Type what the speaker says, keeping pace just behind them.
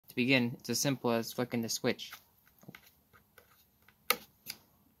To begin, it's as simple as flicking the switch.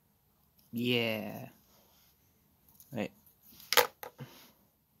 Yeah. Right.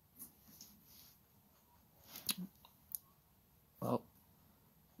 Well,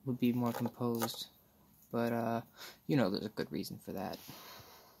 would be more composed, but you know, there's a good reason for that.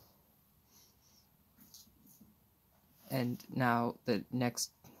 And now the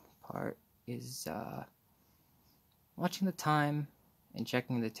next part is watching the time and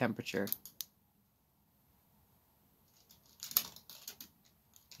checking the temperature.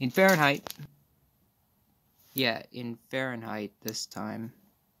 In Fahrenheit. Yeah, in Fahrenheit this time.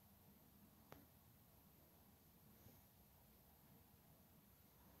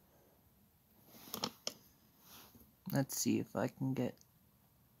 Let's see if I can get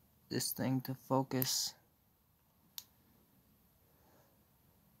this thing to focus.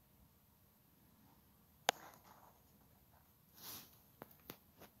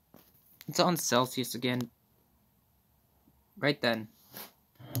 It's on Celsius again. Right then.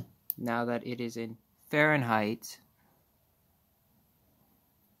 Now that it is in Fahrenheit.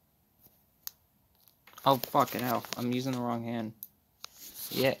 Oh, fucking hell. I'm using the wrong hand.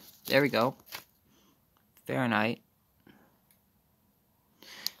 Yeah, there we go. Fahrenheit.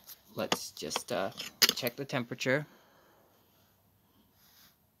 Let's just check the temperature.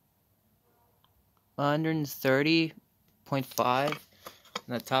 130.5.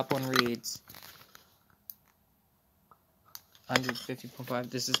 And the top one reads 150.5.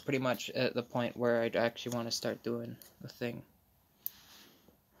 This is pretty much at the point where I'd actually want to start doing the thing.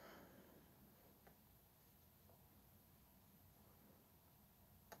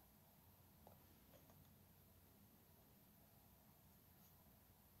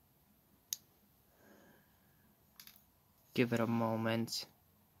 Give it a moment.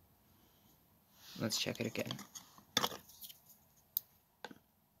 Let's check it again.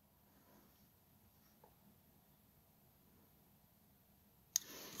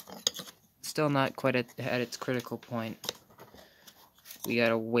 Still not quite at its critical point. We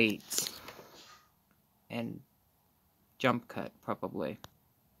gotta wait. And jump cut, probably.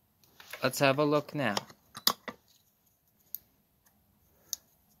 Let's have a look now.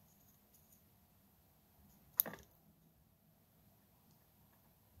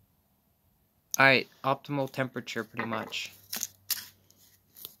 Alright, optimal temperature pretty much.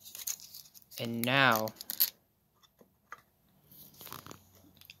 And now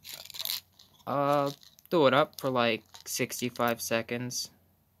do it up for like 65 seconds.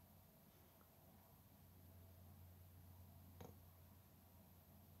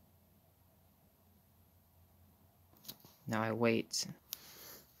 Now I wait.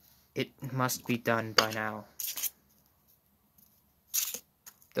 It must be done by now.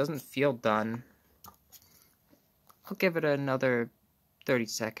 Doesn't feel done. I'll give it another 30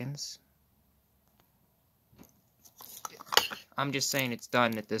 seconds. I'm just saying it's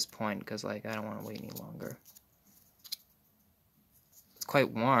done at this point because, like, I don't want to wait any longer. It's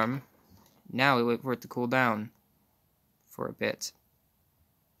quite warm. Now we wait for it to cool down for a bit.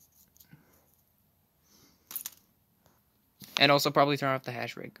 And also probably turn off the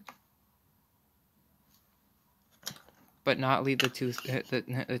hash rig. But not leave the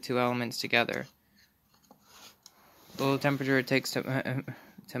two elements together. The low temperature it takes to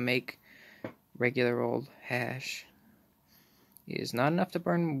make regular old hash is not enough to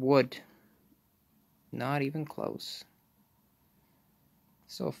burn wood. Not even close.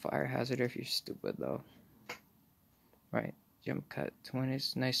 Still a fire hazard if you're stupid, though. Right, jump cut when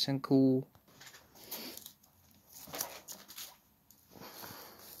it's nice and cool.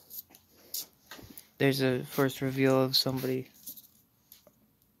 There's a first reveal of somebody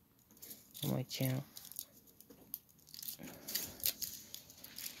on my channel.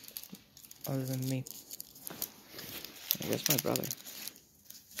 Other than me. I guess my brother.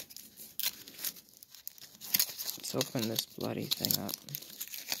 Let's open this bloody thing up.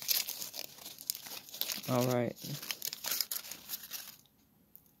 Alright.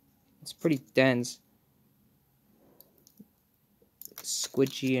 It's pretty dense.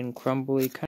 Squidgy and crumbly.